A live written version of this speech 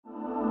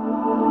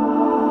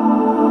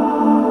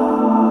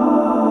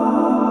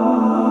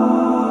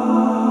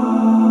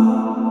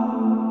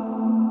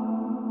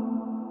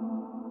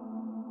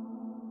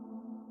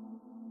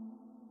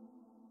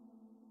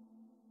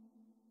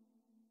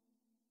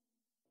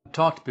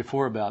Talked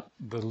before about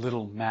the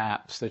little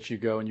maps that you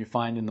go and you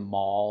find in the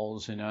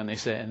malls, and they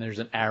say, and there's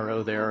an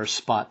arrow there or a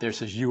spot there that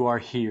says you are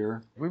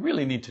here. We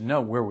really need to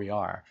know where we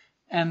are.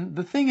 And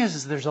the thing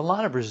is there's a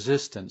lot of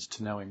resistance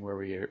to knowing where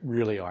we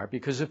really are,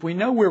 because if we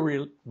know where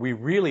we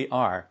really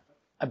are,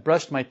 I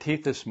brushed my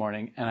teeth this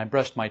morning and I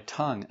brushed my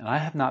tongue, and I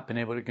have not been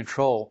able to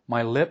control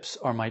my lips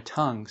or my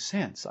tongue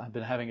since. I've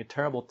been having a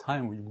terrible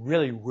time where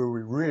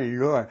we really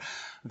are.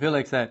 I feel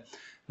like that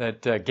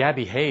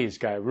Gabby Hayes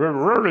guy. Where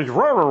we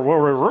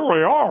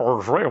really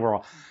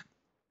are.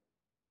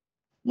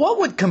 What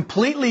would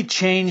completely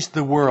change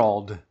the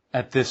world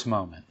at this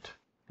moment?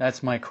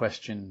 That's my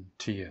question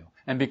to you.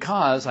 And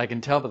because I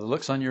can tell by the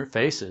looks on your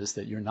faces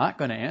that you're not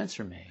going to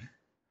answer me,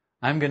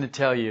 I'm going to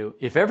tell you,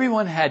 if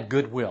everyone had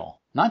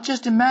goodwill, not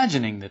just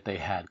imagining that they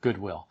had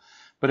goodwill,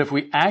 but if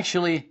we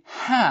actually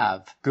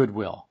have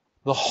goodwill,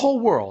 the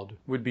whole world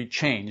would be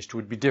changed,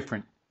 would be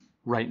different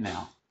right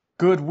now.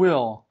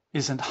 Goodwill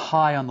isn't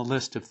high on the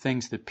list of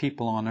things that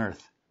people on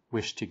earth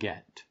wish to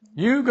get.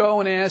 You go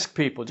and ask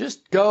people,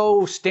 just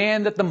go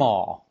stand at the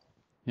mall.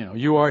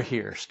 You are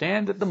here.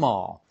 Stand at the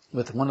mall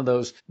with one of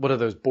those, what are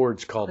those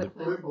boards called?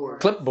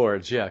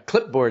 Clipboards, yeah.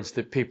 Clipboards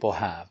that people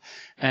have.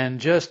 And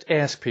just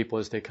ask people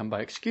as they come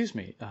by, excuse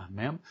me,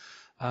 ma'am,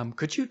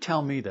 could you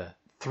tell me the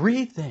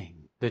 3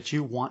 things that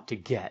you want to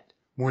get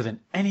more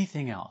than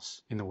anything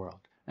else in the world?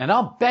 And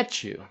I'll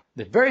bet you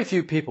that very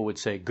few people would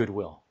say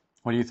goodwill.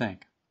 What do you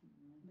think?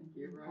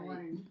 You're right.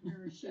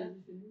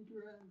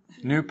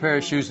 New pair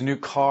of shoes, a new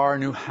car,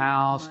 new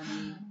house,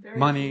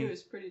 money. Very few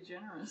is pretty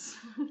generous.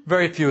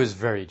 Very few is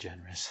very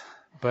generous.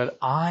 But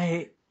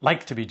I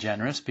like to be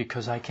generous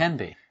because I can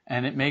be.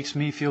 And it makes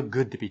me feel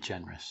good to be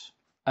generous.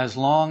 As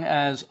long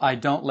as I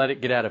don't let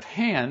it get out of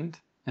hand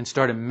and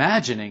start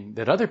imagining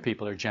that other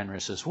people are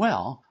generous as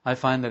well, I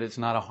find that it's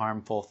not a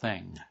harmful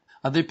thing.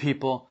 Other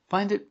people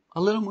find it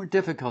a little more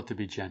difficult to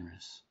be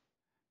generous.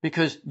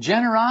 Because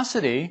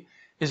generosity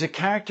is a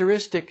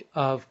characteristic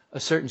of a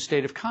certain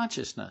state of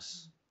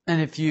consciousness. And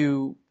if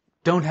you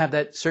don't have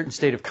that certain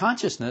state of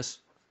consciousness,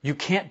 you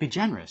can't be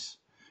generous.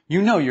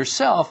 You know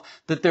yourself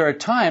that there are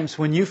times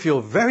when you feel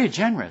very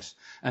generous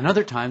and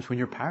other times when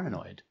you're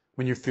paranoid,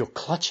 when you feel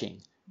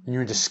clutching, and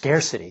you're into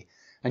scarcity,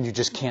 and you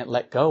just can't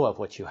let go of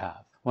what you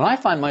have. When I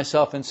find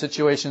myself in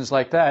situations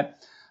like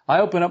that,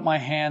 I open up my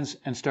hands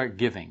and start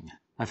giving.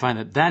 I find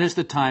that that is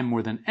the time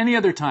more than any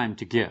other time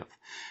to give.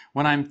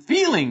 When I'm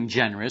feeling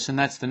generous, and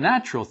that's the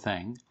natural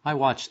thing, I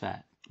watch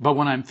that. But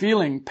when I'm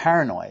feeling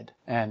paranoid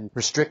and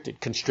restricted,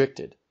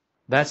 constricted,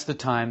 that's the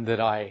time that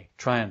I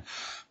try and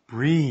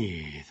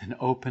breathe and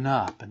open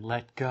up and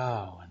let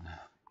go and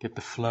get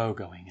the flow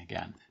going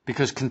again.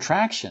 Because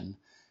contraction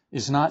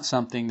is not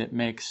something that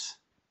makes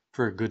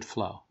for a good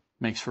flow.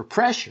 It makes for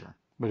pressure,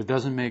 but it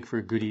doesn't make for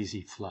a good,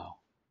 easy flow.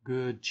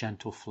 Good,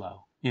 gentle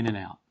flow, in and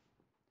out.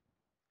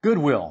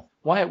 Goodwill.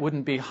 Why it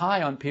wouldn't be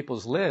high on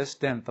people's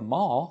list down at the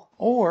mall.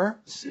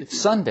 Or it's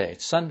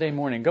Sunday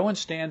morning. Go and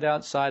stand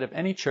outside of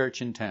any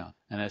church in town.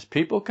 And as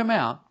people come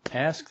out,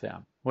 ask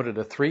them, what are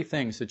the 3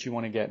 things that you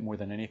want to get more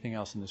than anything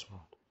else in this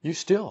world? You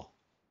still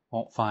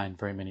won't find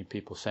very many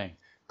people saying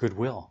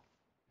goodwill.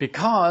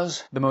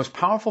 Because the most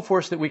powerful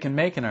force that we can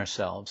make in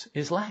ourselves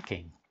is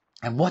lacking.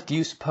 And what do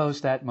you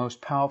suppose that most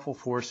powerful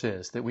force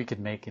is that we could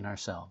make in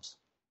ourselves?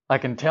 I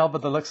can tell by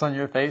the looks on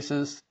your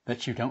faces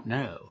that you don't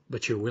know,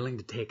 but you're willing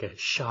to take a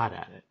shot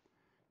at it.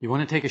 You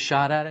want to take a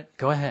shot at it?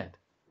 Go ahead.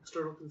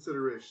 External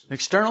consideration.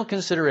 External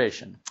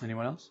consideration.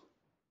 Anyone else?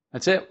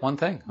 That's it. One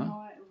thing. Huh?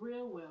 No,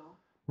 real will.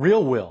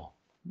 Real will.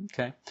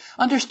 Okay.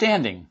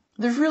 Understanding.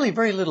 There's really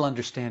very little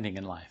understanding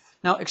in life.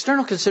 Now,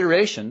 external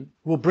consideration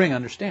will bring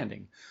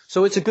understanding.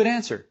 So it's a good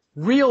answer.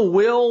 Real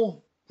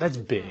will, that's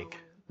big.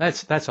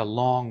 That's a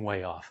long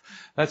way off.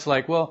 That's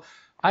like, well,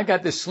 I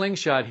got this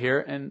slingshot here,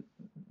 and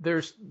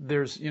there's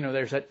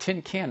that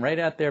tin can right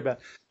out there about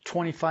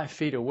 25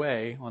 feet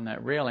away on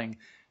that railing,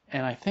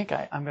 and I think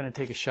I'm going to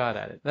take a shot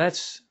at it.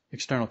 That's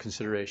external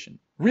consideration.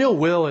 Real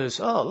will is,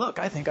 oh, look,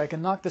 I think I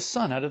can knock the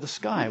sun out of the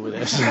sky with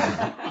this. You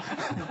know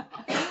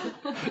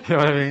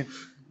what I mean?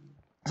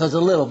 So it's a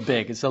little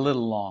big. It's a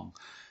little long.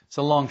 It's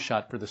a long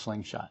shot for the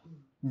slingshot.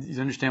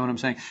 You understand what I'm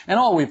saying? And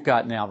all we've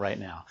got right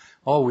now,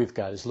 all we've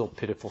got is little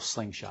pitiful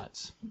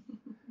slingshots.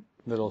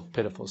 Little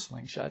pitiful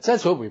slingshots.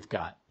 That's what we've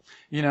got.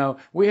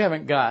 We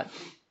haven't got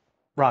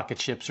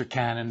rocket ships or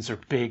cannons or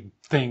big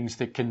things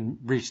that can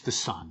reach the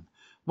sun.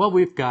 What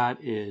we've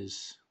got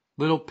is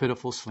little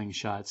pitiful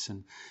slingshots,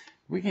 and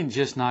we can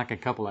just knock a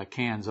couple of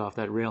cans off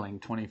that railing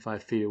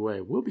 25 feet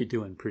away. We'll be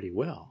doing pretty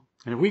well.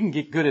 And if we can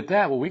get good at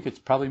that, well, we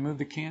could probably move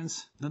the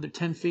cans another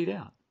 10 feet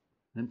out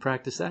and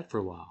practice that for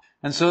a while.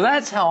 And so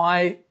that's how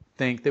I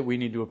think that we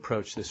need to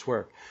approach this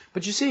work.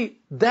 But you see,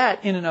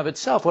 that in and of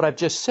itself, what I've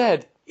just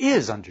said,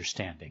 is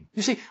understanding.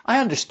 You see, I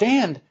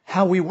understand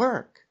how we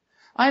work.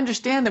 I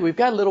understand that we've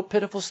got little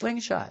pitiful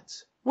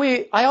slingshots.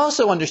 I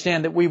also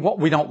understand that we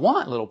don't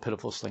want little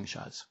pitiful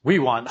slingshots. We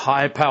want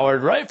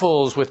high-powered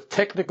rifles with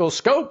technical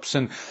scopes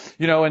and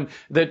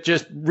that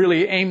just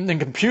really aim in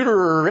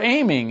computer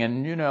aiming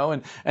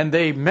and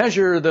they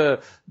measure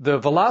the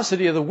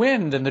velocity of the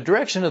wind and the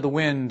direction of the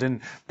wind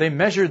and they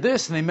measure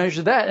this and they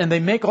measure that and they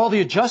make all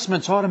the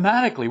adjustments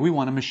automatically. We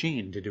want a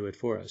machine to do it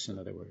for us, in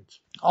other words.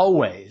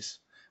 Always,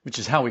 which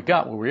is how we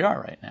got where we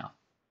are right now.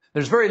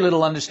 There's very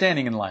little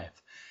understanding in life.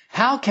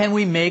 How can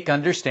we make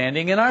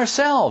understanding in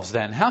ourselves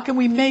then? How can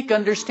we make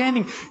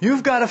understanding?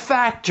 You've got a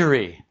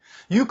factory.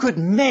 You could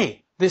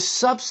make this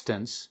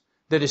substance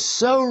that is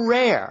so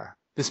rare,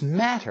 this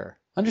matter.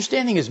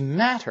 Understanding is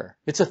matter.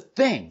 It's a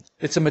thing.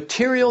 It's a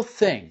material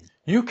thing.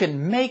 You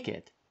can make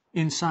it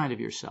inside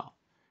of yourself.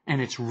 And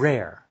it's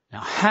rare.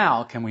 Now,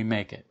 how can we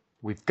make it?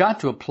 We've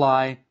got to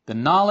apply the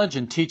knowledge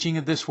and teaching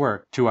of this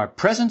work to our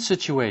present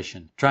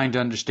situation, trying to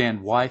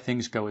understand why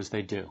things go as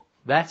they do.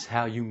 That's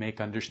how you make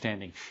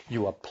understanding.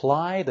 You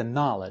apply the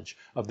knowledge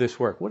of this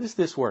work. What is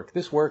this work?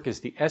 This work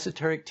is the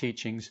esoteric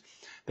teachings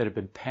that have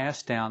been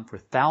passed down for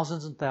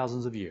thousands and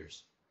thousands of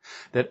years,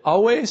 that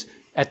always,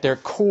 at their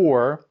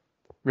core,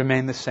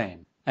 remain the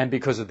same. And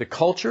because of the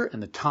culture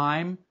and the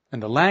time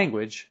and the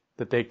language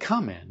that they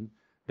come in,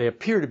 they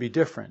appear to be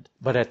different.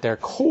 But at their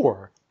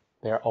core,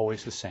 they are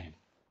always the same.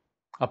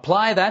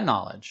 Apply that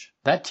knowledge,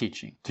 that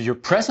teaching, to your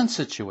present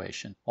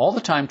situation, all the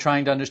time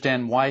trying to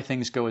understand why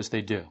things go as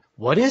they do.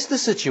 What is the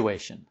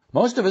situation?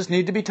 Most of us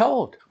need to be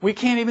told. We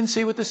can't even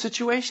see what the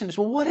situation is.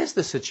 Well, what is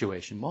the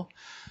situation? Well,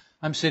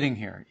 I'm sitting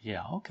here.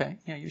 Yeah, okay.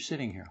 Yeah, you're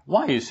sitting here.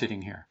 Why are you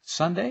sitting here?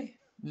 Sunday?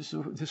 This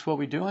is what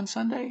we do on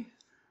Sunday?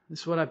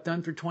 This is what I've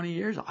done for 20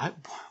 years? Why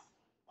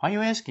are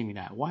you asking me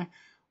that? Why?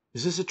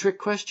 Is this a trick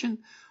question?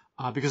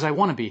 Because I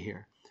want to be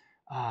here.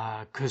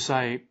 Because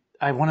I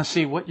want to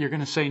see what you're going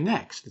to say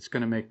next. It's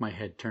going to make my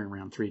head turn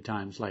around 3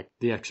 times like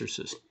The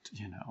Exorcist,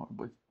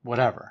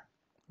 whatever.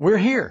 We're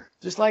here,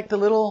 just like the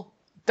little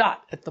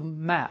dot at the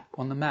map,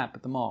 on the map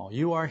at the mall.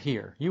 You are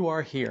here. You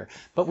are here.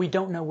 But we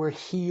don't know where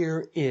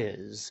here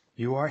is.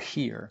 You are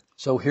here.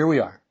 So here we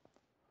are.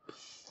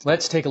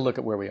 Let's take a look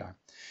at where we are.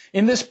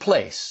 In this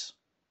place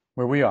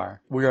where we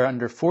are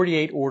under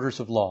 48 orders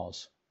of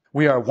laws.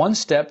 We are one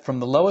step from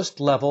the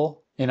lowest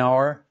level in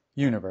our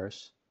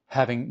universe,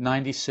 having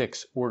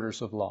 96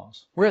 orders of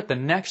laws. We're at the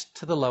next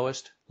to the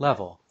lowest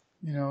level.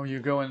 You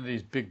go into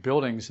these big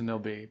buildings and there'll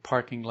be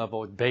parking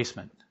level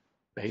basement,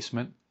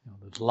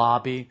 there's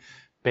lobby,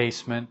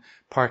 basement,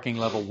 parking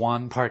level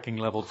 1, parking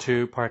level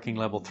 2, parking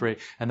level 3,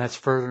 and that's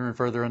further and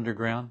further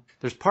underground.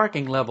 There's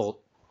parking level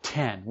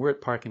 10. We're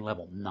at parking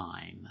level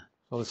 9.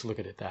 So let's look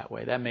at it that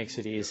way. That makes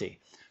it easy.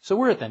 So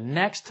we're at the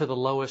next to the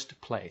lowest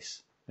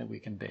place that we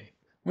can be.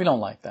 We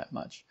don't like that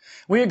much.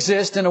 We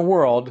exist in a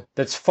world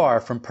that's far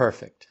from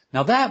perfect.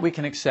 Now that we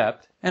can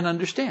accept and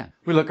understand.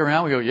 We look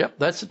around, we go, yep,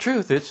 that's the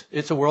truth.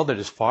 It's a world that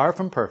is far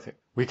from perfect.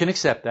 We can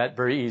accept that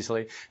very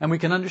easily, and we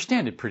can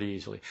understand it pretty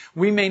easily.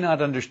 We may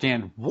not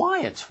understand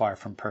why it's far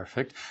from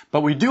perfect,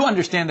 but we do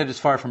understand that it's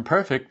far from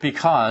perfect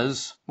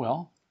because,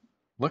 well,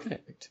 look at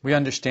it. We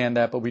understand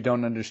that, but we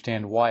don't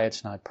understand why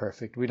it's not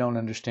perfect. We don't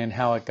understand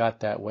how it got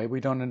that way. We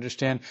don't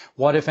understand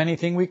what, if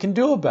anything, we can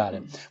do about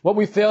it. What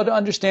we fail to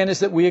understand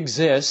is that we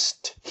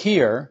exist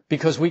here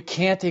because we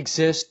can't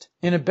exist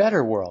in a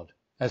better world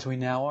as we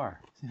now are.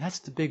 And that's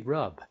the big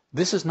rub.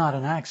 This is not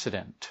an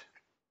accident.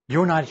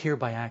 You're not here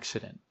by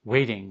accident,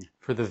 waiting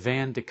for the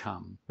van to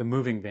come, the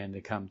moving van to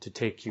come to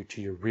take you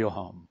to your real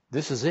home.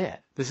 This is it.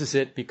 This is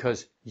it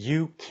because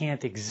you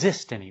can't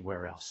exist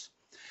anywhere else.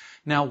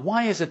 Now,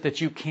 why is it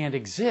that you can't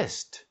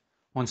exist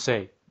on,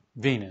 say,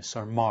 Venus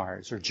or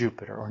Mars or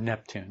Jupiter or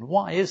Neptune?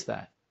 Why is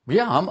that?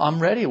 Yeah, I'm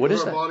ready. What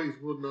is that? Our bodies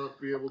would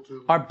not be able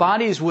to. Our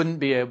bodies wouldn't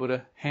be able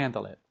to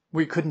handle it.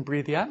 We couldn't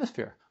breathe the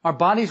atmosphere. Our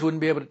bodies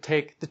wouldn't be able to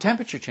take the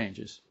temperature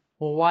changes.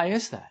 Well, why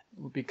is that?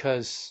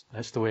 Because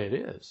that's the way it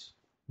is.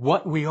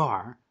 What we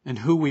are and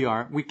who we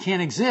are, we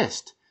can't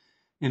exist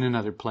in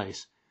another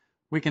place.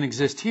 We can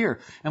exist here.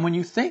 And when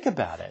you think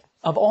about it,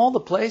 of all the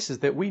places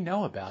that we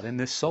know about in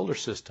this solar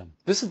system,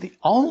 this is the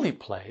only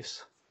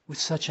place with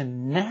such a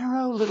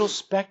narrow little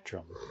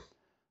spectrum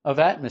of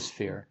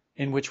atmosphere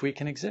in which we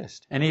can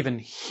exist. And even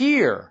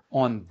here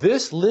on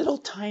this little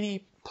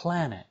tiny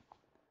planet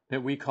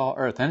that we call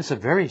Earth, and it's a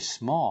very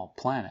small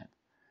planet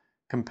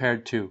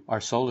compared to our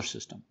solar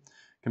system,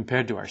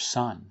 compared to our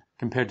sun,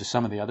 compared to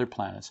some of the other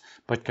planets,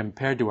 but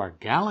compared to our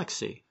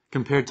galaxy,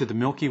 compared to the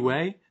Milky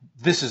Way,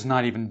 this is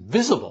not even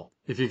visible.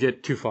 If you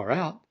get too far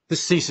out,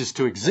 this ceases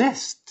to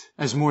exist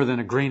as more than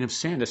a grain of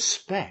sand, a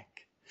speck.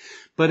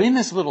 But in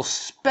this little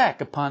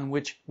speck upon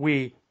which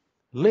we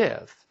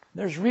live,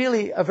 there's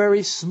really a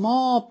very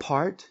small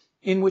part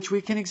in which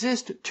we can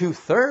exist.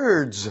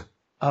 2/3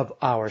 of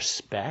our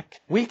speck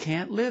we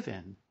can't live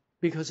in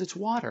because it's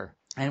water,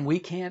 and we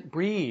can't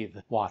breathe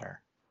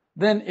water.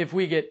 Then if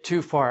we get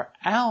too far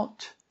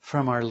out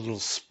from our little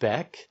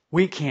speck,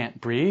 we can't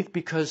breathe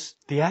because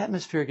the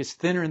atmosphere gets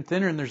thinner and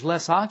thinner and there's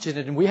less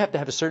oxygen, and we have to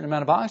have a certain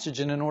amount of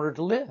oxygen in order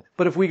to live.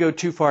 But if we go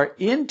too far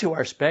into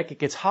our speck, it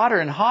gets hotter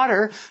and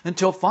hotter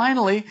until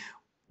finally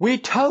We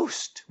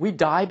toast. We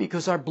die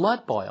because our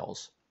blood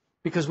boils.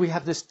 Because we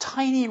have this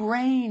tiny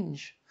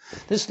range,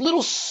 this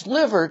little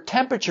sliver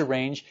temperature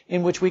range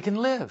in which we can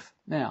live.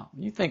 Now,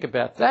 when you think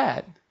about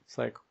that, it's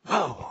like,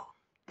 whoa,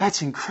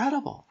 that's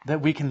incredible that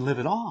we can live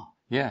at all.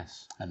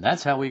 Yes, and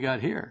that's how we got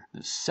here,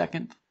 the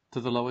second to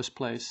the lowest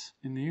place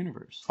in the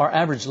universe. Our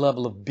average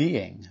level of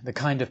being, the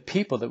kind of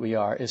people that we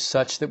are, is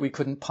such that we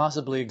couldn't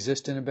possibly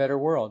exist in a better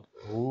world.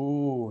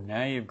 Ooh,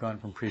 now you've gone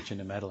from preaching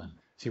to meddling.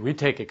 See, we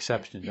take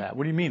exception to that.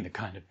 What do you mean, the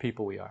kind of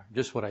people we are?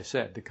 Just what I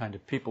said, the kind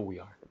of people we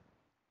are.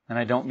 And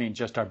I don't mean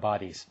just our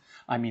bodies.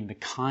 I mean the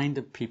kind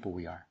of people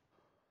we are.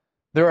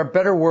 There are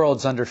better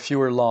worlds under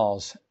fewer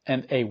laws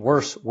and a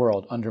worse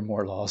world under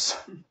more laws.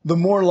 The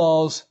more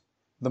laws,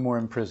 the more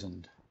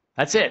imprisoned.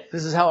 That's it.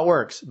 This is how it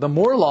works. The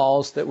more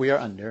laws that we are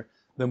under,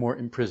 the more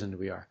imprisoned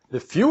we are. The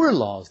fewer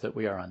laws that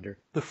we are under,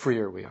 the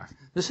freer we are.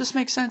 Does this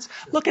make sense?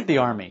 Look at the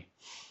army.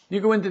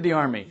 You go into the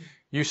army.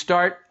 You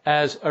start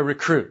as a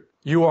recruit.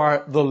 You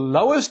are the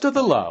lowest of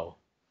the low.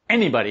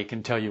 Anybody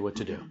can tell you what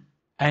to do.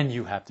 And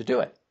you have to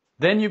do it.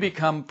 Then you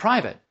become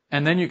private,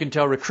 and then you can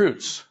tell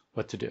recruits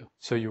what to do.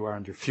 So you are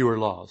under fewer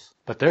laws,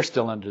 but they're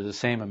still under the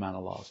same amount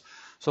of laws.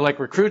 So like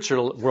recruits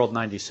are world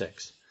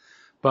 96,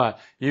 but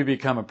you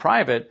become a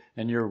private,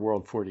 and you're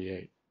world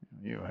 48.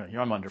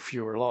 I'm under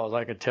fewer laws.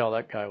 I could tell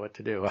that guy what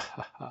to do.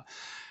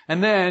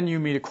 And then you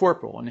meet a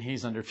corporal, and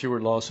he's under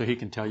fewer laws, so he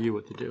can tell you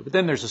what to do. But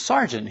then there's a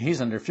sergeant, and he's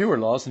under fewer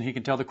laws, and he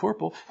can tell the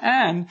corporal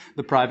and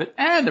the private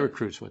and the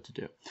recruits what to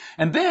do.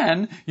 And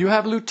then you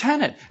have a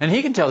lieutenant, and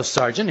he can tell the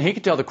sergeant, and he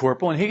can tell the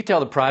corporal, and he can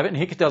tell the private, and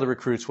he can tell the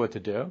recruits what to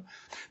do.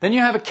 Then you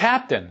have a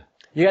captain.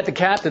 You got the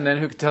captain then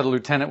who can tell the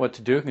lieutenant what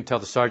to do, who can tell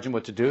the sergeant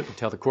what to do, who can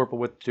tell the corporal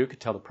what to do, who can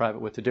tell the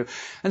private what to do.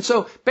 And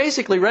so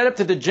basically right up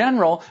to the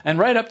general and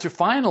right up to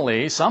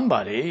finally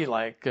somebody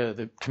like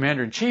the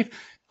commander-in-chief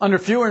under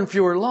fewer and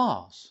fewer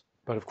laws.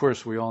 But of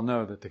course we all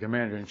know that the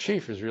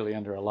commander-in-chief is really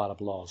under a lot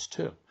of laws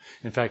too.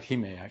 In fact, he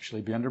may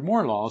actually be under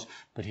more laws,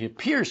 but he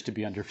appears to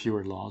be under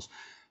fewer laws.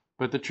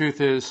 But the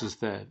truth is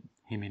that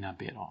he may not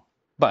be at all.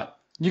 But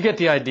you get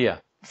the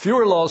idea.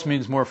 Fewer laws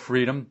means more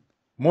freedom.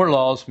 More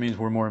laws means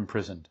we're more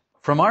imprisoned.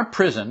 From our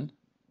prison,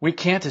 we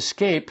can't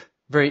escape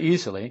very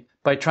easily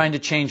by trying to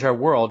change our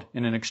world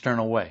in an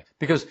external way.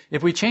 Because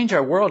if we change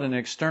our world in an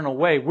external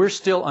way, we're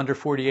still under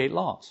 48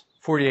 laws,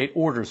 48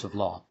 orders of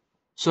law.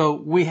 So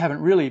we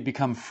haven't really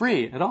become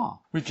free at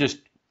all. We've just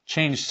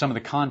changed some of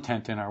the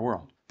content in our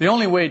world. The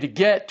only way to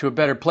get to a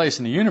better place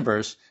in the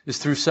universe is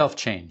through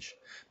self-change.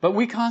 But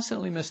we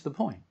constantly miss the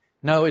point.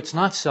 No, it's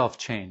not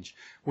self-change.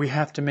 We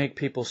have to make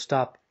people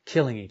stop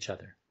killing each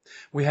other.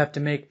 We have to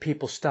make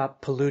people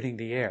stop polluting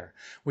the air.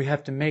 We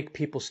have to make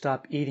people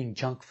stop eating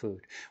junk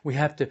food. We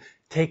have to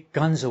take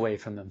guns away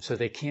from them so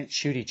they can't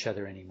shoot each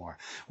other anymore.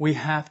 We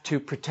have to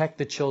protect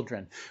the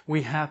children.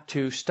 We have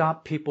to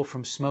stop people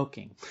from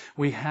smoking.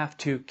 We have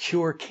to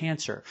cure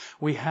cancer.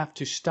 We have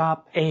to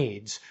stop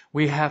AIDS.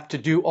 We have to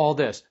do all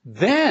this.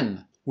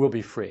 Then we'll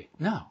be free.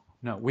 No,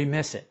 we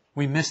miss it.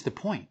 We miss the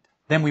point.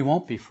 Then we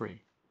won't be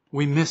free.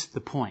 We miss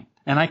the point.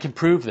 And I can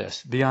prove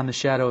this beyond the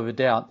shadow of a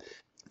doubt.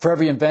 For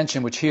every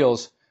invention which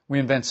heals, we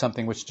invent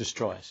something which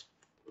destroys.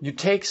 You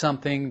take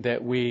something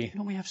that we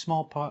have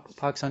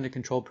smallpox under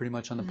control pretty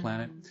much on the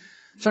planet.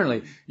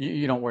 Certainly,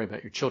 you don't worry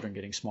about your children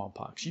getting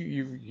smallpox.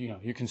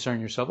 You concern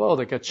yourself,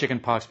 they got chicken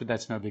pox, but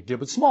that's no big deal.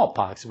 But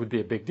smallpox would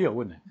be a big deal,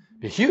 wouldn't it?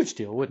 Be a huge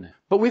deal, wouldn't it?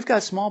 But we've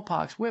got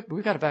smallpox.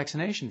 We've got a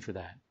vaccination for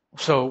that.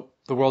 So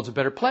the world's a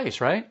better place,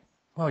 right?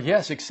 Well,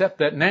 yes, except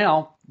that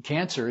now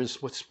cancer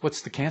is,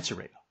 what's the cancer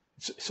rate?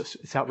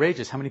 It's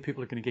outrageous. How many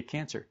people are going to get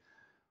cancer?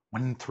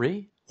 1 in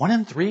 3? 1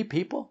 in 3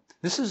 people?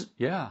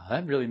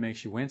 That really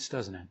makes you wince,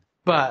 doesn't it?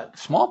 But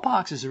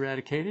smallpox is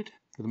eradicated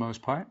for the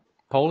most part.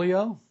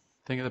 Polio,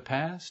 thing of the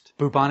past.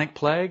 Bubonic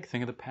plague,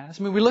 thing of the past.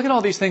 I mean, we look at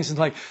all these things and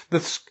like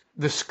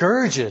the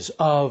scourges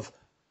of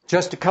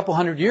just a couple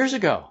hundred years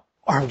ago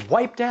are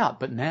wiped out.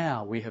 But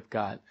now we have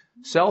got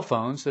cell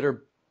phones that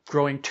are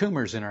growing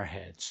tumors in our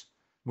heads.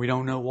 We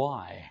don't know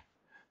why.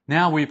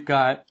 Now we've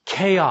got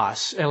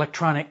chaos,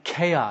 electronic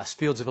chaos,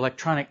 fields of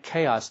electronic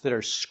chaos that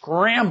are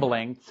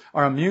scrambling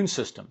our immune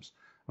systems.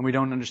 And we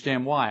don't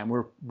understand why. And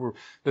we're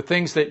the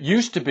things that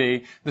used to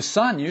be, the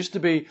sun used to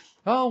be,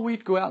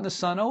 we'd go out in the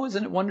sun.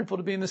 Isn't it wonderful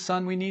to be in the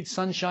sun? We need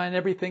sunshine.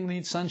 Everything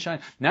needs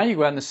sunshine. Now you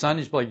go out in the sun,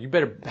 you're like, you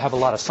better have a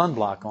lot of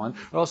sunblock on,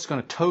 or else it's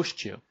going to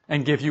toast you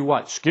and give you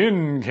what?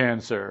 Skin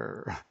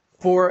cancer.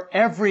 For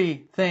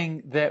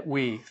everything that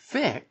we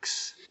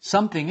fix,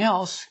 something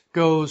else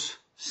goes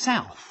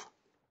south.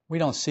 We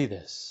don't see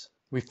this.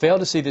 We fail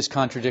to see this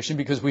contradiction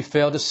because we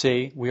fail to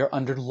see we are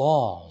under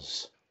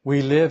laws.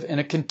 We live in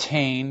a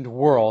contained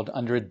world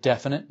under a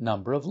definite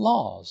number of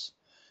laws.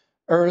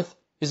 Earth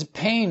is a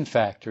pain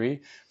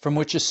factory from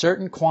which a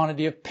certain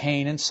quantity of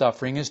pain and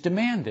suffering is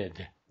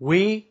demanded.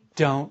 We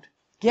don't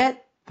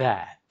get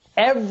that.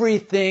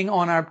 Everything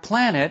on our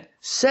planet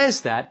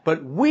says that,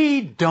 but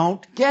we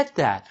don't get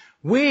that.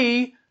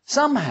 We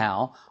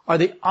somehow are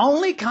the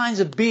only kinds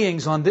of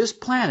beings on this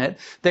planet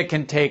that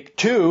can take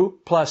 2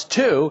 plus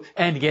 2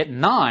 and get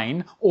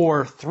 9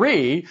 or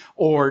 3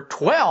 or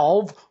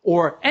 12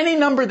 or any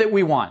number that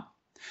we want.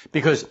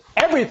 Because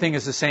everything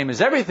is the same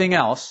as everything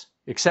else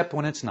except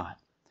when it's not.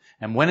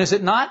 And when is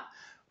it not?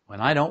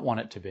 When I don't want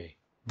it to be.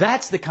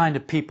 That's the kind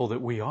of people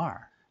that we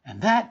are.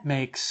 And that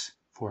makes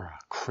for a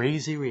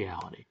crazy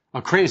reality.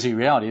 A crazy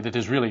reality that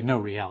there's really no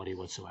reality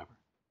whatsoever.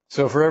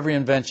 So for every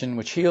invention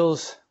which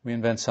heals, we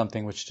invent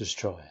something which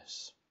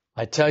destroys.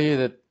 I tell you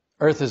that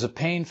Earth is a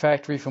pain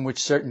factory from which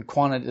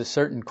a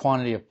certain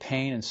quantity of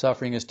pain and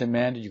suffering is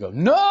demanded. You go,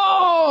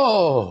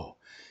 no!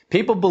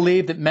 People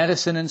believe that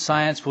medicine and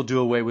science will do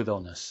away with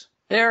illness.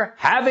 They're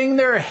having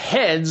their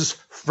heads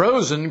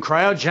frozen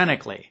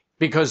cryogenically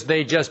because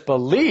they just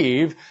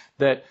believe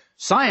that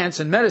science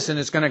and medicine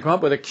is going to come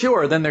up with a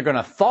cure, then they're going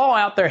to thaw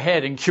out their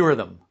head and cure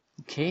them.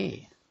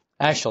 Okay.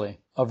 Actually,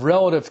 a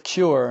relative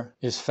cure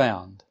is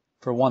found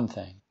for one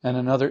thing, and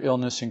another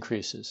illness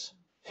increases.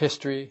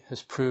 History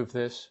has proved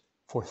this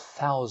for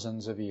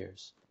thousands of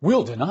years.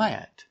 We'll deny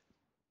it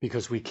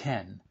because we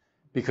can.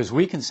 Because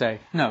we can say,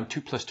 no,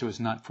 2 plus 2 is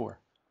not 4.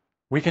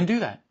 We can do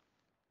that.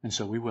 And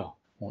so we will.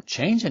 Won't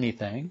change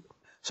anything.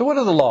 So what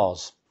are the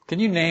laws? Can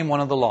you name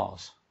one of the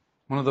laws?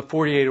 One of the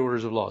 48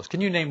 orders of laws.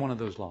 Can you name one of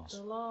those laws?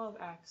 The law of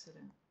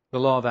accident. The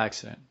law of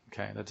accident.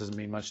 Okay, that doesn't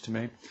mean much to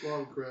me.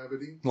 Law of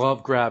gravity. Law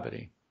of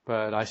gravity.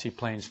 But I see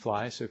planes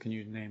fly, so can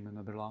you name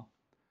another law?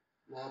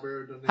 Law of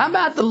aerodynamics. How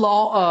about the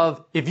law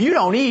of if you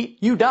don't eat,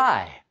 you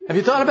die? Have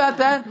you thought about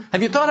that?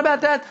 Have you thought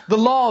about that? The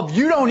law of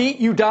you don't eat,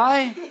 you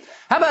die?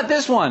 How about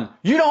this one?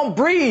 You don't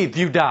breathe,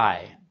 you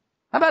die.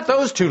 How about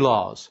those 2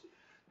 laws?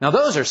 Now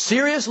those are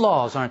serious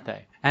laws, aren't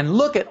they? And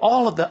look at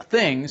all of the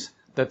things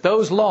that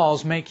those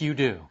laws make you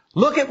do.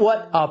 Look at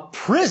what a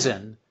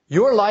prison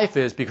your life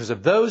is because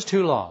of those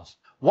 2 laws.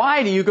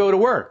 Why do you go to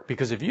work?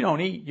 Because if you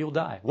don't eat, you'll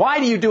die. Why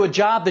do you do a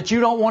job that you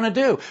don't want to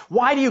do?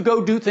 Why do you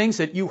go do things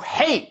that you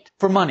hate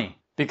for money?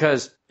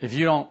 Because if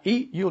you don't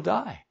eat, you'll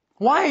die.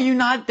 Why are you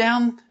not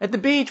down at the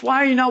beach? Why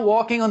are you not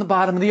walking on the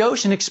bottom of the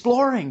ocean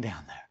exploring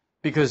down there?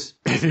 Because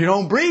if you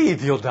don't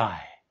breathe, you'll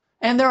die.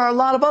 And there are a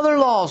lot of other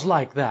laws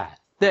like that.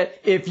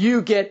 That if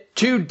you get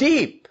too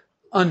deep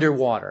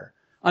underwater,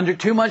 under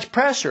too much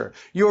pressure,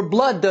 your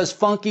blood does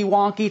funky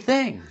wonky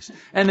things.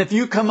 And if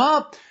you come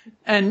up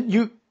and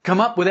you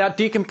come up without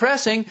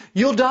decompressing,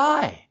 you'll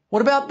die.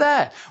 What about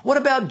that? What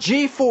about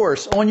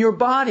G-force on your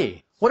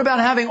body? What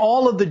about having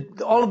all of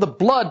the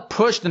blood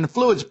pushed and the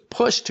fluids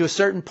pushed to a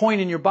certain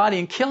point in your body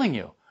and killing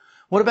you?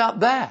 What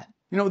about that?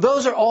 You know,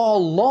 those are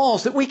all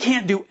laws that we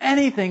can't do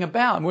anything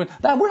about. We're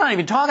not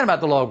even talking about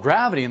the law of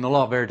gravity and the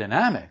law of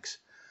aerodynamics.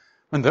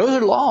 And those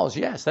are laws,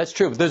 yes, that's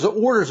true. But those are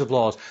orders of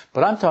laws.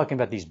 But I'm talking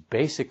about these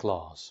basic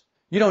laws.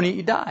 You don't eat,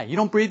 you die. You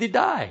don't breathe, you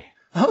die.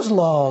 Those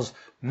laws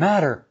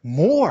matter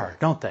more,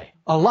 don't they?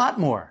 A lot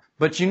more.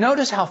 But you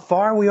notice how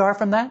far we are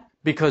from that?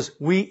 Because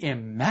we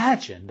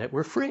imagine that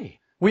we're free.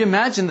 We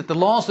imagine that the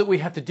laws that we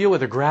have to deal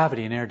with are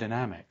gravity and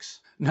aerodynamics.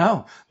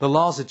 No, the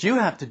laws that you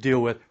have to deal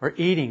with are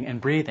eating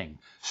and breathing,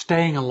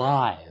 staying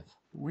alive.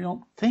 We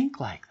don't think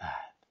like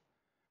that.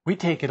 We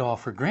take it all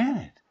for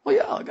granted. Well,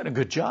 yeah, I got a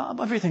good job.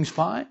 Everything's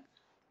fine.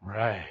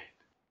 Right.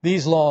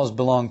 These laws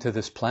belong to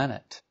this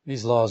planet.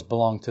 These laws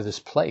belong to this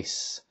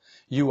place.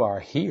 You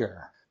are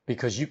here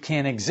because you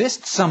can't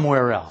exist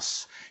somewhere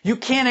else. You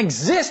can't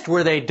exist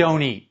where they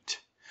don't eat.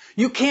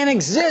 You can't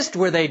exist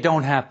where they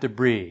don't have to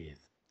breathe.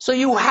 So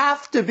you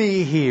have to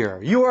be here.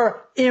 You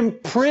are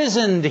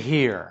imprisoned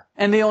here.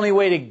 And the only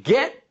way to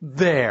get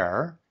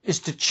there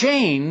is to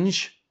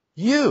change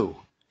you.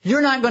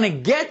 You're not going to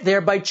get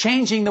there by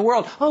changing the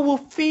world. Oh, we'll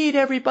feed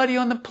everybody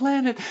on the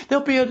planet.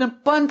 There'll be an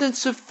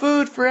abundance of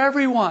food for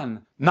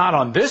everyone. Not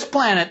on this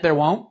planet, there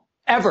won't.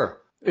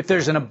 Ever. If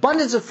there's an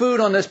abundance of food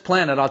on this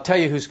planet, I'll tell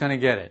you who's going to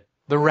get it.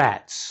 The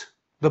rats.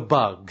 The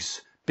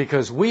bugs.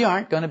 Because we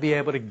aren't going to be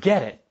able to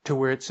get it to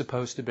where it's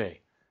supposed to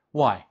be.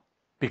 Why?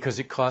 Because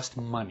it costs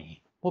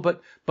money. Well,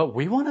 but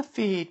we want to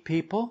feed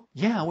people.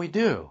 Yeah, we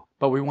do.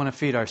 But we want to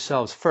feed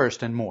ourselves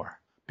first and more.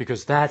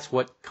 Because that's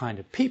what kind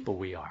of people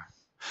we are.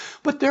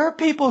 But there are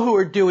people who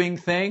are doing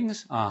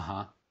things.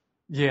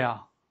 Yeah.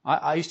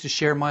 I used to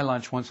share my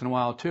lunch once in a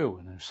while too.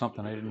 And there's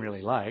something I didn't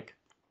really like.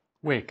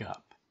 Wake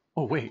up.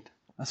 Oh, wait.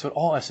 That's what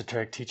all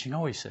esoteric teaching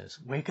always says.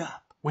 Wake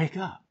up. Wake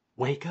up.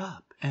 Wake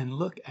up. And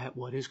look at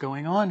what is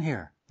going on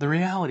here. The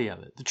reality of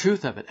it, the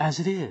truth of it, as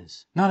it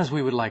is. Not as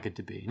we would like it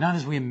to be, not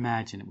as we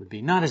imagine it would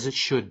be, not as it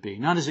should be,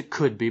 not as it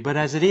could be, but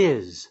as it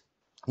is.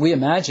 We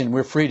imagine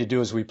we're free to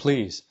do as we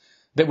please,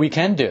 that we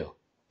can do,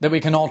 that we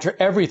can alter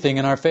everything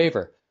in our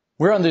favor.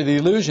 We're under the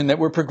illusion that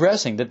we're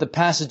progressing, that the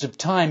passage of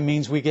time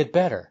means we get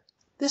better.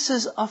 This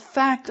is a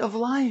fact of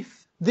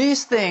life.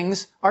 These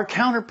things are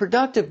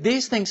counterproductive.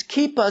 These things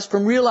keep us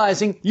from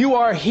realizing you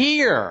are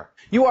here.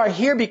 You are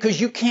here because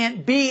you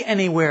can't be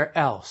anywhere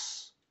else.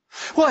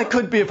 Well, I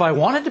could be if I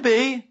wanted to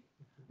be.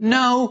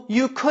 No,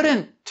 you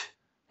couldn't.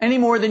 Any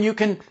more than you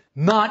can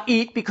not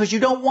eat because you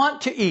don't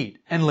want to eat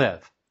and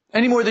live.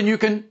 Any more than you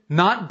can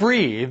not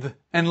breathe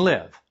and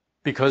live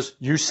because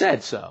you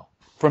said so.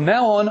 From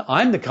now on,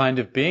 I'm the kind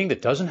of being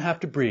that doesn't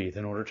have to breathe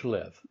in order to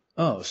live.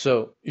 Oh,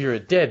 so you're a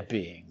dead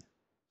being.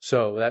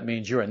 So that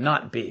means you're a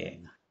not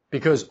being.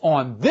 Because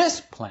on this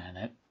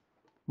planet,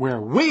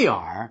 where we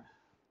are,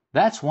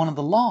 that's one of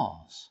the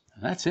laws.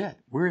 And that's it.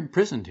 We're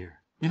imprisoned here.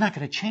 You're not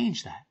going to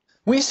change that.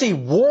 We see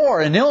war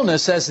and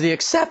illness as the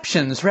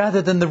exceptions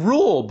rather than the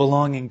rule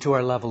belonging to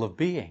our level of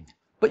being.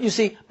 But you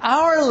see,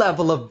 our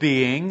level of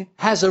being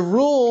has a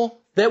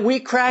rule that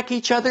we crack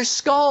each other's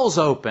skulls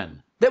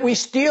open, that we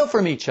steal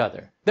from each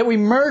other, that we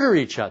murder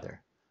each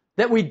other,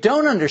 that we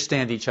don't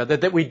understand each other,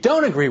 that we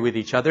don't agree with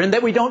each other, and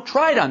that we don't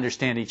try to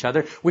understand each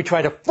other. We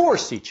try to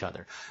force each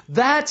other.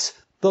 That's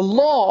the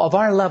law of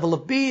our level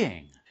of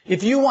being.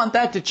 If you want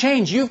that to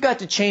change, you've got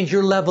to change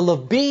your level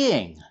of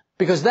being.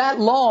 Because that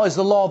law is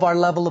the law of our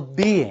level of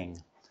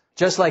being.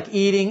 Just like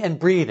eating and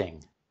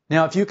breathing.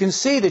 Now, if you can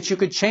see that you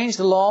could change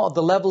the law of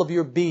the level of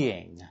your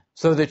being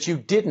so that you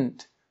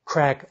didn't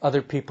crack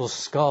other people's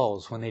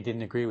skulls when they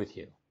didn't agree with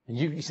you. And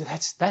you say,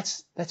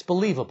 that's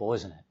believable,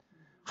 isn't it?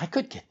 I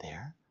could get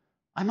there.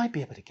 I might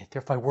be able to get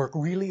there if I work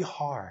really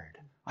hard.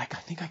 I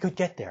think I could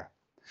get there.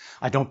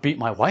 I don't beat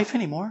my wife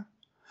anymore.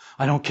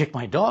 I don't kick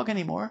my dog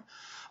anymore.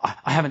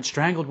 I haven't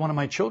strangled one of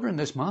my children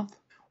this month.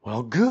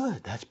 Well,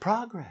 good. That's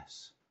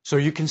progress. So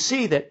you can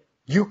see that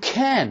you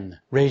can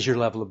raise your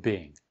level of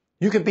being.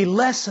 You can be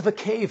less of a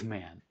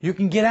caveman. You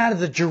can get out of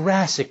the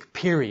Jurassic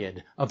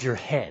period of your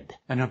head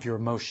and of your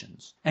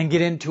emotions and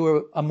get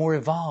into a more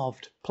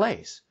evolved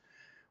place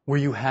where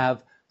you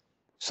have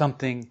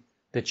something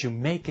that you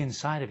make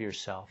inside of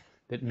yourself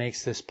that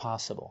makes this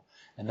possible.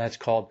 And that's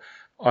called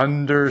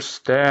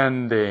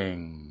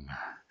understanding.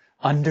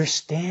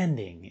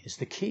 Understanding is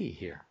the key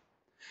here.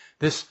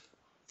 This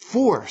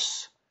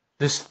force,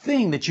 this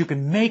thing that you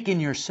can make in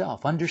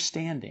yourself,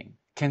 understanding,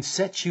 can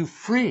set you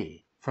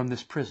free from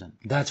this prison.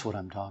 That's what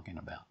I'm talking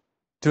about.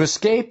 To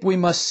escape, we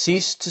must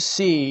cease to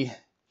see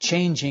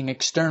changing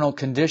external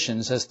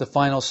conditions as the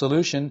final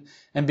solution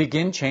and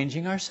begin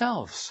changing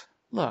ourselves.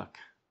 Look,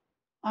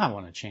 I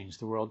want to change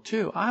the world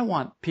too. I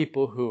want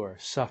people who are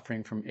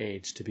suffering from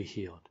AIDS to be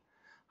healed.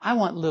 I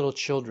want little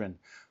children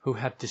who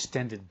have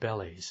distended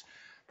bellies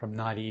from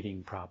not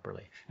eating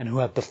properly, and who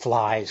have the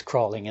flies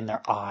crawling in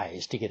their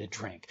eyes to get a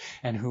drink,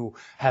 and who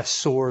have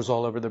sores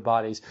all over their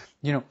bodies.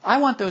 I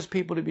want those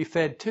people to be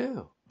fed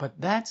too. But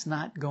that's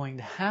not going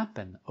to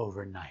happen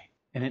overnight.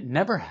 And it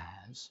never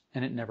has,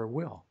 and it never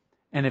will.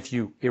 And if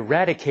you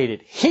eradicate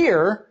it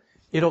here,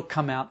 it'll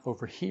come out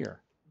over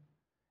here.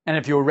 And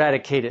if you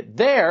eradicate it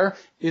there,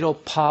 it'll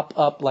pop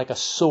up like a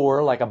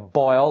sore, like a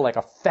boil, like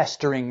a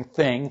festering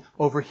thing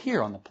over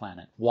here on the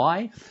planet.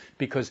 Why?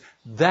 Because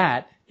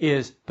that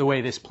is the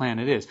way this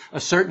planet is.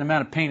 A certain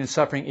amount of pain and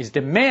suffering is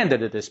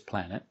demanded of this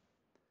planet,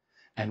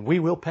 and we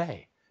will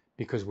pay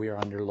because we are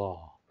under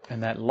law.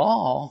 And that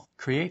law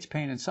creates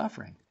pain and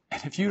suffering.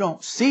 And if you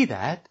don't see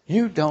that,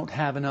 you don't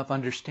have enough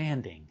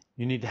understanding.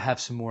 You need to have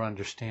some more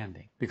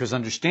understanding, because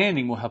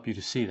understanding will help you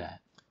to see that.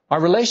 Our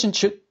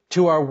relationship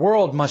to our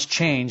world must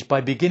change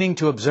by beginning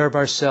to observe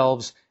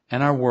ourselves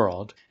and our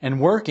world and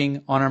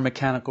working on our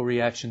mechanical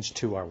reactions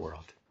to our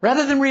world.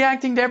 Rather than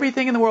reacting to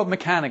everything in the world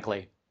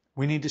mechanically,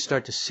 we need to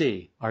start to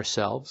see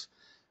ourselves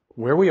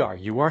where we are.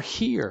 You are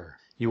here.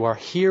 You are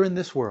here in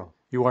this world.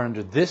 You are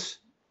under this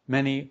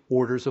many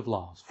orders of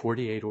laws,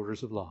 48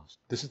 orders of laws.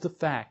 This is the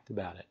fact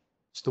about it.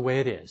 It's the way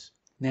it is.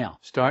 Now,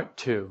 start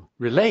to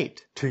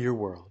relate to your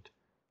world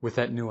with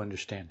that new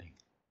understanding.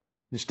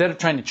 Instead of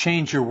trying to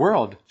change your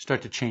world,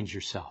 start to change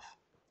yourself.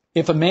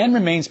 If a man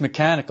remains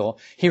mechanical,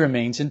 he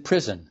remains in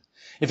prison.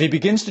 If he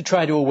begins to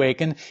try to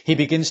awaken, he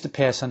begins to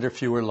pass under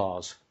fewer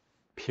laws.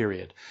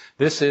 Period.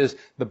 This is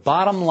the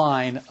bottom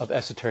line of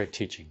esoteric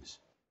teachings.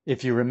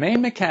 If you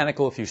remain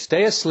mechanical, if you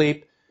stay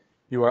asleep,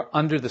 you are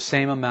under the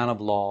same amount of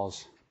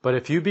laws. But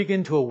if you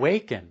begin to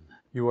awaken,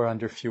 you are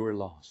under fewer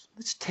laws.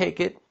 Let's take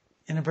it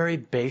in a very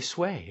base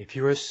way. If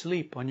you're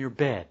asleep on your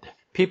bed,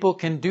 people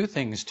can do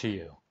things to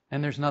you,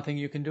 and there's nothing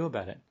you can do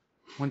about it.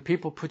 When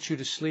people put you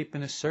to sleep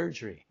in a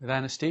surgery with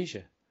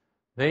anesthesia,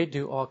 they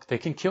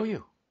can kill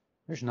you.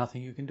 There's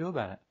nothing you can do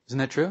about it. Isn't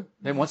that true?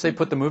 Once they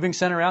put the moving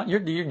center out,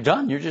 you're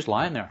done. You're just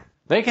lying there.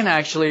 They can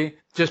actually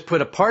just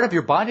put a part of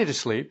your body to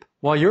sleep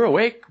while you're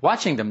awake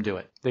watching them do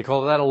it. They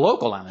call that a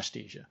local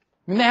anesthesia.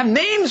 I mean, they have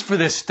names for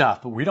this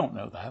stuff, but we don't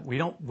know that. We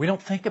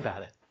don't think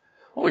about it.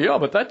 Oh yeah,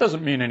 but that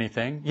doesn't mean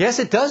anything. Yes,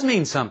 it does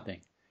mean something.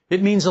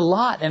 It means a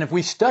lot. And if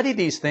we study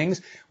these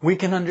things, we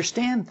can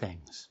understand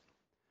things.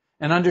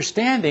 And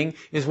understanding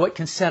is what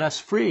can set us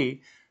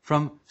free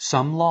from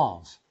some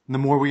laws. And the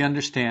more we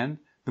understand,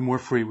 the more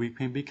free we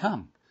can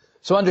become.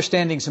 So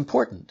understanding is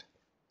important.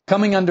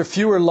 Coming under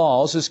fewer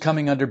laws is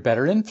coming under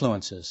better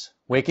influences.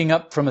 Waking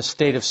up from a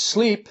state of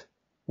sleep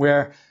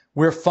where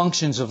we're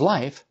functions of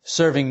life,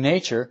 serving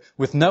nature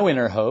with no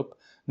inner hope,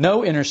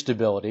 no inner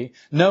stability,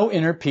 no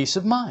inner peace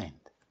of mind.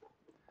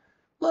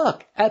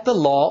 Look at the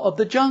law of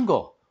the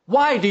jungle.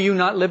 Why do you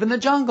not live in the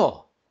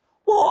jungle?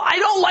 Well, I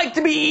don't like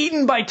to be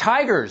eaten by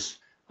tigers.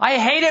 I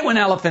hate it when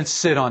elephants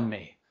sit on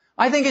me.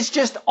 I think it's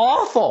just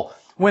awful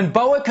when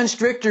boa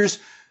constrictors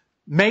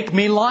make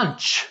me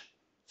lunch.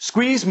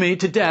 squeeze me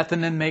to death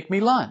and then make me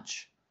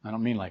lunch. I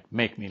don't mean like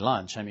make me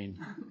lunch. I mean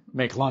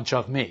make lunch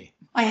of me.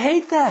 I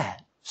hate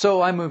that.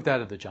 So I moved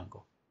out of the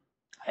jungle.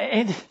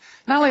 And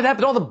not only that,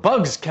 but all the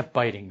bugs kept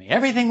biting me.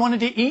 Everything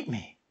wanted to eat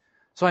me.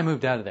 So I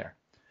moved out of there.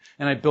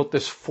 And I built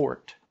this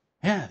fort.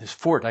 Yeah, this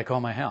fort I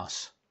call my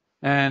house.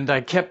 And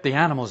I kept the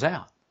animals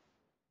out.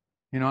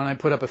 And I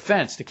put up a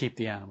fence to keep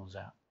the animals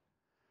out.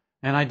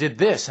 And I did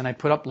this, and I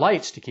put up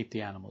lights to keep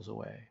the animals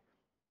away.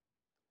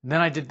 And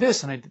then I did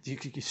this, and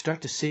you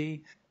start to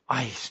see,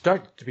 I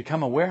start to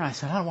become aware. I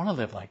said, I don't want to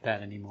live like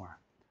that anymore.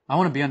 I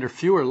want to be under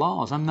fewer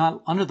laws. I'm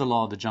not under the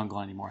law of the jungle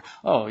anymore.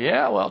 Oh,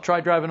 yeah? Well, try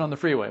driving on the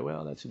freeway.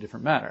 Well, that's a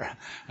different matter.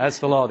 That's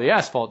the law of the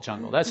asphalt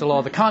jungle. That's the law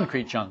of the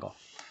concrete jungle.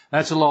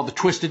 That's the law of the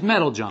twisted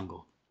metal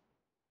jungle.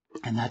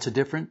 And that's a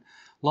different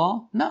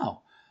law?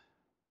 No.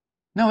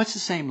 No, it's the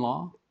same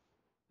law.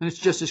 And it's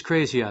just as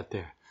crazy out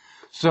there.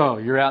 So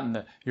you're out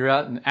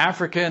in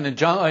Africa in the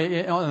jungle,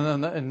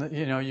 and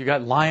you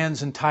got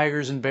lions and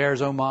tigers and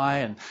bears, oh my,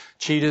 and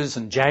cheetahs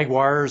and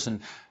jaguars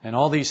and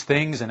all these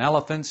things, and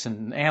elephants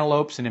and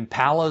antelopes and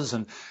impalas,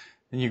 and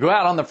you go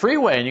out on the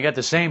freeway and you got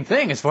the same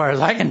thing as far as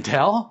I can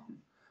tell.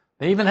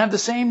 They even have the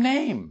same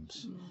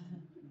names.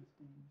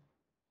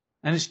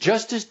 And it's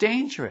just as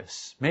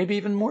dangerous, maybe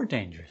even more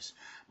dangerous.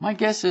 My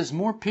guess is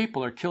more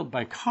people are killed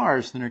by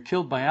cars than are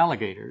killed by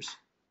alligators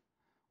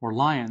or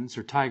lions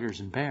or tigers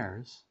and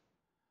bears.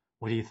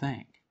 What do you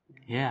think?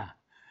 Yeah.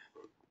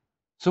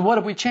 So what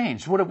have we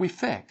changed? What have we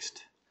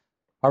fixed?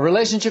 Our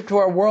relationship to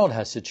our world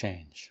has to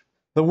change.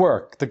 The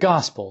work, the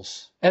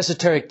Gospels,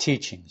 esoteric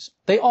teachings,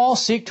 they all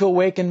seek to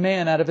awaken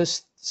man out of a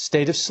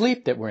state of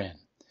sleep that we're in.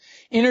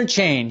 Inner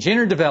change,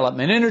 inner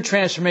development, inner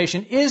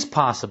transformation is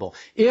possible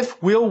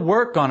if we'll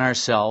work on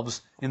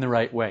ourselves in the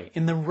right way.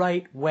 In the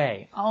right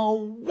way.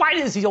 Oh, why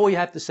does he always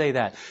have to say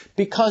that?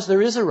 Because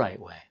there is a right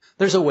way.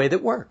 There's a way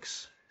that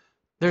works.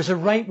 There's a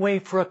right way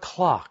for a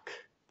clock,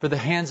 for the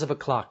hands of a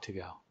clock to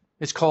go.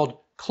 It's called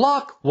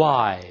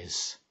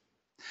clockwise.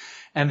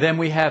 And then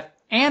we have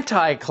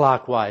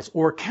anti-clockwise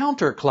or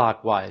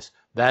counterclockwise.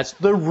 That's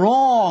the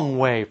wrong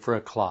way for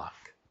a clock.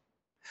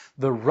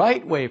 The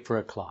right way for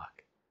a clock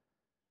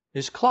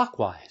is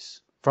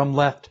clockwise, from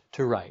left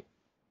to right,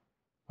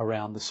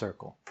 around the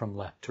circle, from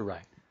left to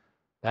right.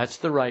 That's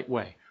the right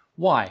way.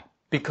 Why?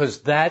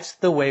 Because that's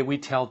the way we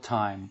tell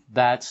time.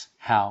 That's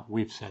how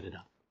we've set it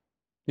up.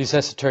 These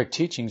esoteric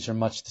teachings are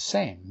much the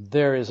same.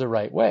 There is a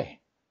right way.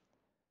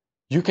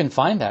 You can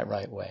find that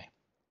right way.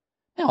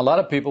 Now, a lot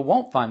of people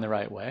won't find the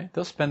right way.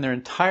 They'll spend their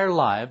entire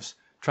lives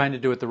trying to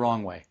do it the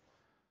wrong way,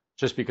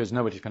 just because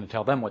nobody's going to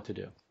tell them what to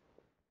do.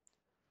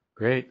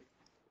 Great.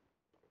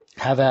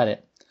 Have at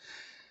it.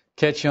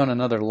 Catch you on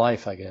another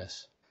life, I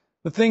guess.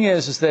 The thing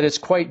is that it's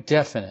quite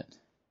definite,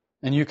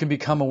 and you can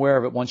become aware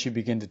of it once you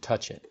begin to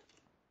touch it.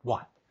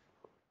 What?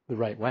 The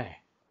right way.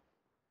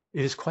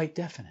 It is quite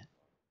definite.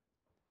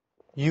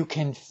 You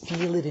can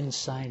feel it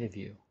inside of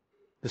you.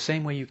 The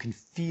same way you can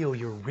feel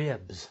your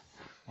ribs.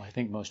 Well, I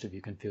think most of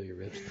you can feel your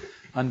ribs.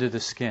 Under the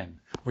skin.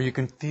 Or you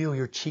can feel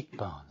your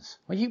cheekbones.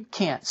 Well, you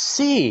can't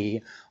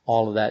see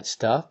all of that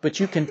stuff, but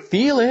you can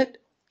feel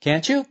it.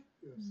 Can't you?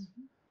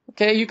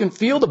 Okay, you can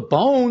feel the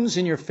bones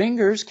in your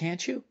fingers,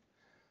 can't you?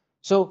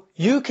 So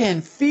you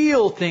can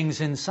feel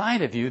things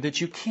inside of you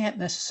that you can't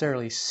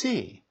necessarily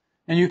see.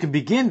 And you can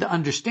begin to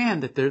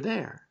understand that they're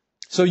there.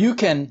 So you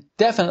can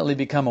definitely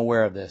become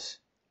aware of this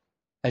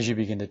as you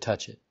begin to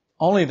touch it.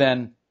 Only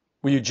then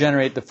will you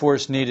generate the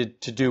force needed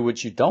to do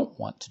what you don't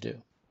want to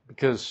do.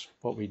 Because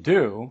what we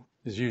do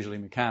is usually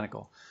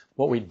mechanical.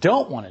 What we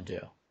don't want to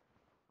do,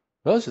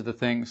 those are the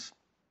things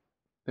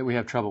that we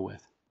have trouble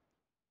with.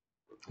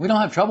 We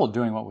don't have trouble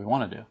doing what we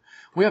want to do.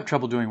 We have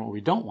trouble doing what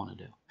we don't want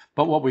to do.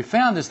 But what we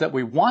found is that what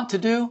we want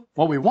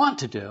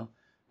to do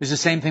is the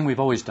same thing we've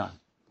always done.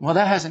 Well,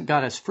 that hasn't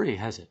got us free,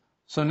 has it?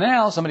 So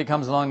now somebody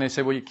comes along and they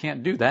say, well, you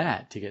can't do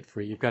that to get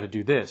free. You've got to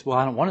do this. Well,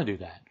 I don't want to do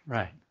that.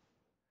 Right.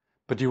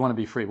 But do you want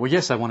to be free? Well,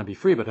 yes, I want to be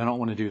free, but I don't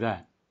want to do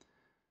that.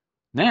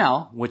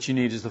 Now, what you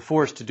need is the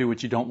force to do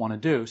what you don't want to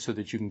do so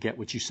that you can get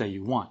what you say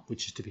you want,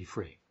 which is to be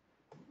free.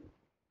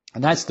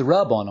 And that's the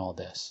rub on all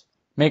this.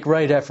 Make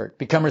right effort.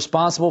 Become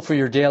responsible for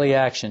your daily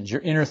actions,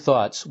 your inner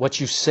thoughts, what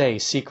you say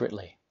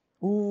secretly.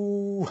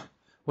 Ooh,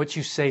 what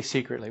you say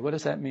secretly. What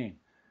does that mean?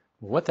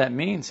 What that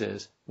means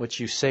is what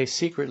you say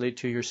secretly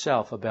to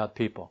yourself about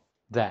people.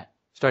 That.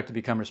 Start to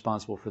become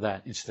responsible for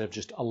that instead of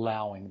just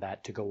allowing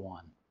that to go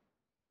on.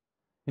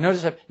 You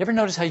ever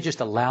notice how you just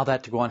allow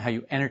that to go on, how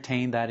you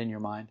entertain that in your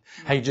mind?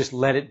 How you just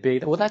let it be?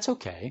 Well, that's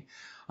okay.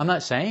 I'm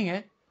not saying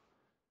it.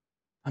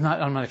 I'm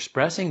not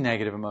expressing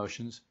negative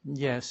emotions.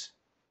 Yes,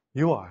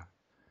 you are.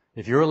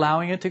 If you're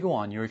allowing it to go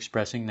on, you're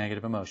expressing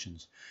negative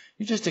emotions.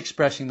 You're just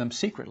expressing them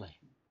secretly.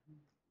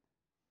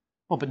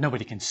 Well, but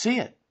nobody can see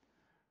it.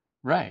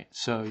 Right.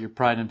 So your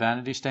pride and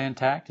vanity stay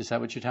intact? Is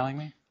that what you're telling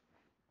me?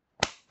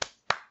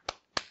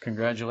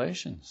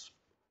 Congratulations.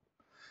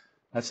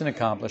 That's an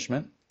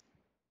accomplishment.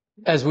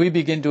 As we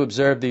begin to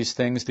observe these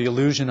things, the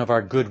illusion of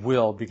our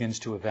goodwill begins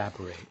to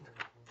evaporate.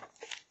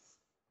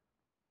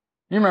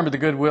 You remember the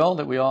goodwill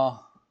that we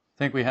all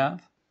think we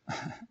have?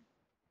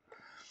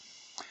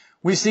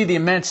 we see the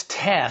immense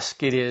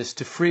task it is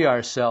to free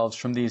ourselves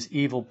from these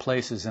evil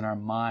places in our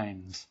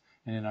minds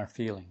and in our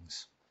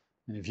feelings.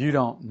 And if you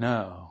don't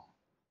know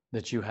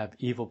that you have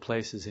evil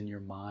places in your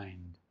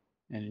mind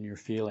and in your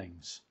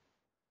feelings,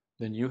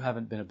 then you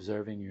haven't been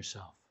observing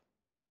yourself.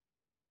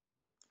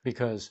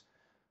 Because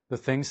the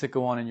things that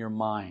go on in your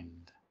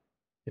mind,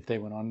 if they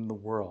went on in the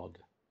world,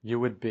 you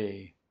would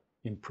be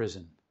in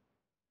prison.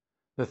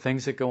 The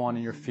things that go on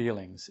in your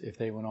feelings, if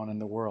they went on in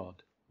the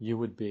world, you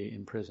would be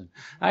in prison.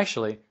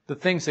 Actually, the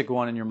things that go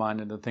on in your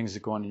mind and the things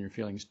that go on in your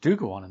feelings do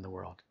go on in the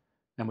world.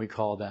 And we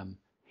call them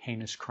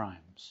heinous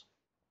crimes.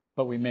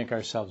 But we make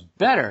ourselves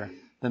better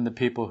than the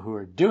people who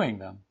are doing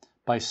them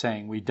by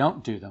saying we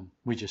don't do them,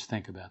 we just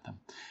think about them.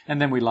 And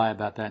then we lie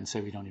about that and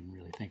say we don't even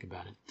really think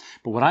about it.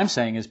 But what I'm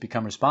saying is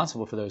become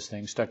responsible for those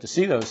things, start to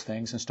see those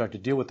things, and start to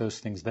deal with those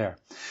things there.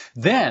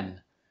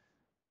 Then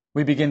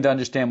we begin to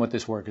understand what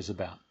this work is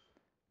about.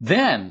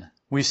 Then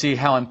we see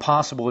how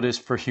impossible it is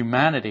for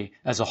humanity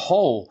as a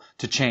whole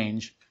to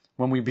change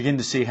when we begin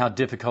to see how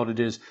difficult it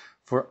is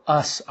for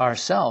us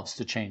ourselves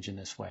to change in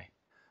this way.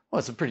 Well,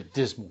 it's a pretty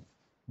dismal,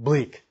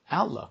 bleak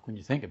outlook when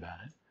you think about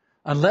it.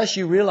 Unless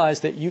you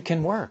realize that you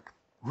can work.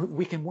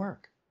 We can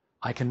work.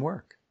 I can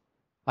work.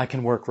 I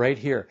can work right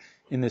here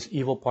in this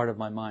evil part of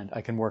my mind.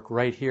 I can work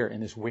right here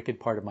in this wicked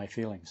part of my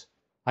feelings.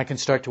 I can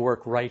start to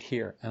work right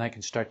here, and I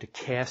can start to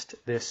cast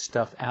this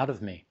stuff out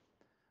of me.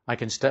 I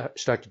can start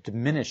to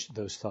diminish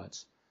those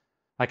thoughts.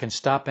 I can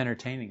stop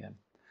entertaining them.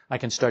 I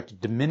can start to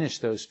diminish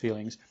those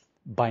feelings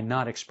by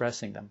not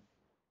expressing them,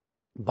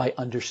 by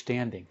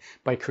understanding,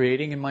 by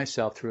creating in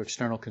myself through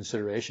external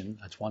consideration,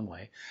 that's one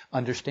way,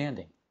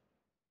 understanding.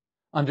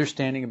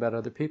 Understanding about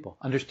other people,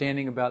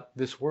 understanding about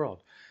this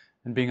world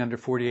and being under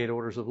 48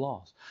 orders of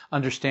laws,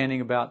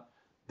 understanding about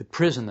the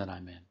prison that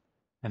I'm in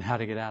and how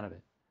to get out of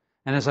it.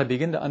 And as I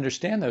begin to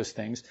understand those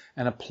things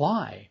and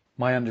apply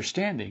my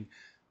understanding,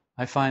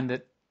 I find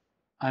that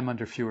I'm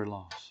under fewer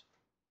laws.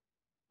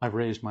 I've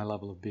raised my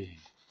level of being.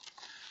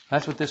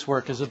 That's what this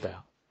work is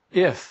about,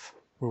 if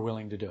we're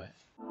willing to do it.